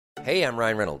Hey, I'm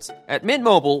Ryan Reynolds. At Mint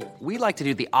Mobile, we like to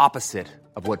do the opposite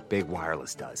of what Big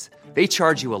Wireless does. They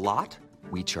charge you a lot,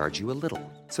 we charge you a little.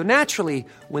 So naturally,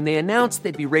 when they announced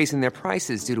they'd be raising their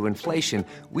prices due to inflation,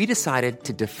 we decided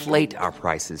to deflate our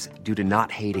prices due to not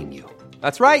hating you.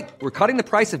 That's right. We're cutting the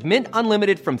price of Mint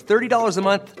Unlimited from $30 a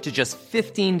month to just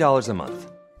 $15 a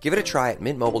month. Give it a try at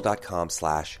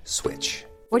mintmobile.com/switch.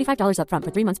 $45 up front for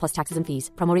 3 months plus taxes and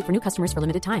fees. Promo rate for new customers for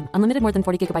limited time. Unlimited more than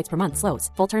 40 gigabytes per month. Slows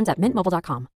full terms at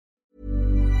mintmobile.com.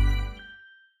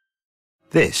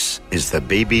 This is the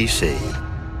BBC.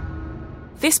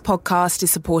 This podcast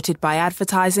is supported by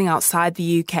advertising outside the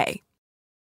UK.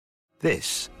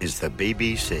 This is the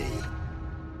BBC.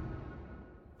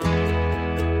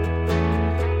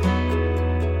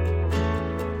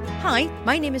 Hi,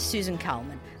 my name is Susan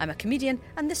Calman. I'm a comedian,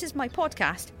 and this is my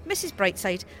podcast, Mrs.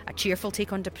 Brightside, a cheerful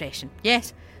take on depression.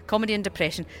 Yes, comedy and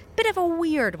depression. Bit of a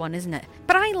weird one, isn't it?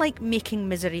 But I like making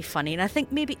misery funny, and I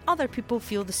think maybe other people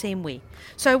feel the same way.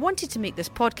 So I wanted to make this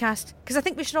podcast because I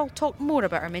think we should all talk more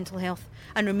about our mental health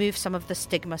and remove some of the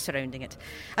stigma surrounding it.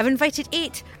 I've invited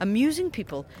 8 amusing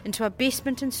people into a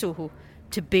basement in Soho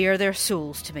to bare their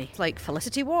souls to me, like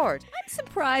Felicity Ward. I'm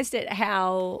surprised at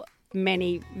how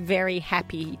many very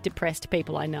happy, depressed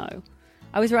people I know.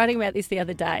 I was writing about this the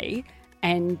other day,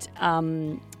 and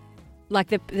like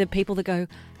the people that go,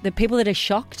 the people that are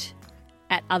shocked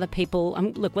at other people.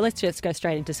 Look, well, let's just go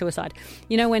straight into suicide.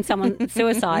 You know, when someone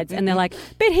suicides and they're like,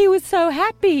 but he was so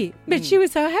happy, but she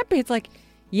was so happy. It's like,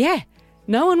 yeah,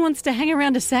 no one wants to hang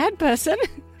around a sad person.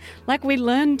 Like, we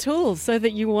learn tools so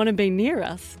that you want to be near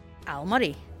us. Al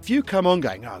Murray. If you come on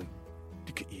going, oh,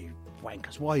 look at you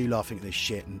wankers, why are you laughing at this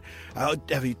shit? And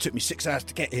have you took me 6 hours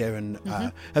to get here? And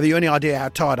have you any idea how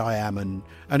tired I am? And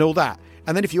all that.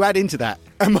 And then if you add into that,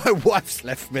 and my wife's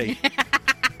left me.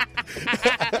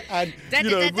 And, you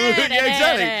know, yeah,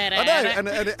 exactly. I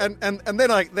know. And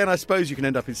then I suppose you can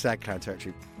end up in sad clown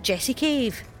territory. Jessie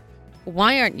Cave.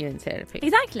 Why aren't you in therapy?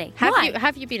 Exactly.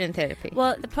 Have you been in therapy?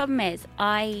 Well, the problem is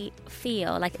I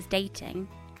feel like it's dating.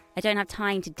 I don't have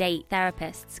time to date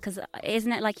therapists because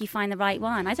isn't it like you find the right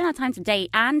one? I don't have time to date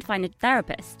and find a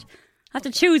therapist. I have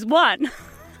to choose one.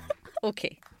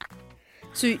 Okay.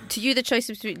 So to you, the choice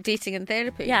is between dating and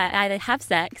therapy? Yeah, I either have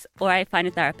sex or I find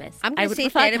a therapist. I'm going to say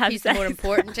therapy is more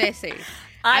important, Jessie.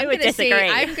 I would disagree.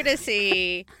 I'm going to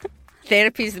say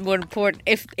therapy is more important.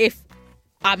 If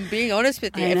I'm being honest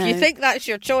with you, if you think that's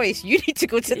your choice, you need to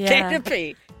go to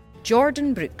therapy.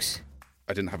 Jordan Brooks.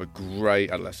 I didn't have a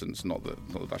great adolescence. Not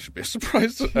that should be a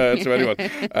surprise to anyone.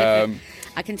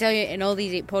 I can tell you, in all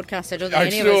these 8 podcasts, I don't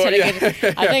think any of us had a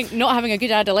good. I think not having a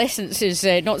good adolescence is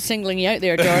not singling you out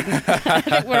there, Jordan. I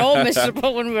think we're all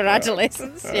miserable when we're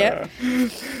adolescents. Yeah.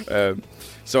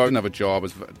 So I didn't have a job. I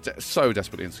was so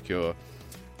desperately insecure.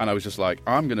 And I was just like,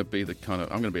 I'm going to be a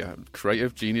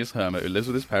creative genius hermit who lives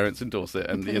with his parents in Dorset,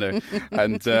 and you know,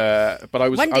 and but I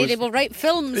was. One day they will write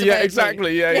films. Yeah, about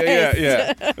exactly. Me.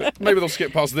 Yeah. Maybe they'll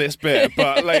skip past this bit,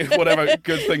 but like whatever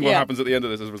good thing will happens at the end of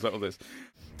this as a result of this.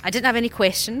 I didn't have any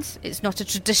questions. It's not a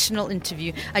traditional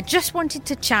interview. I just wanted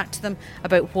to chat to them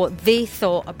about what they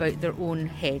thought about their own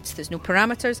heads. There's no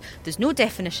parameters. There's no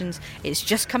definitions. It's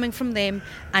just coming from them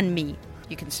and me.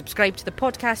 You can subscribe to the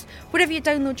podcast wherever you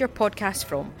download your podcast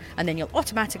from, and then you'll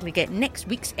automatically get next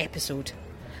week's episode.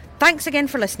 Thanks again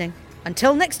for listening.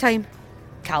 Until next time,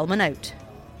 Calman out.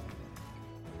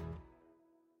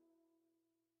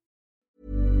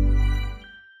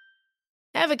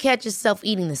 Ever catch yourself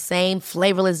eating the same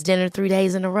flavorless dinner 3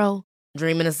 days in a row?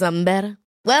 Dreaming of something better?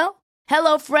 Well,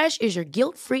 HelloFresh is your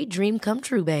guilt-free dream come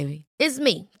true, baby. It's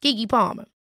me, Keke Palmer.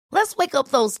 Let's wake up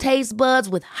those taste buds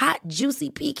with hot, juicy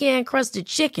pecan-crusted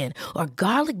chicken or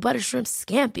garlic butter shrimp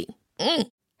scampi.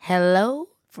 Hello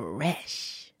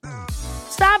Fresh.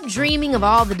 Stop dreaming of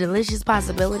all the delicious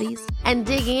possibilities and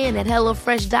dig in at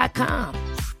HelloFresh.com.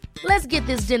 Let's get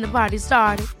this dinner party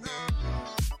started.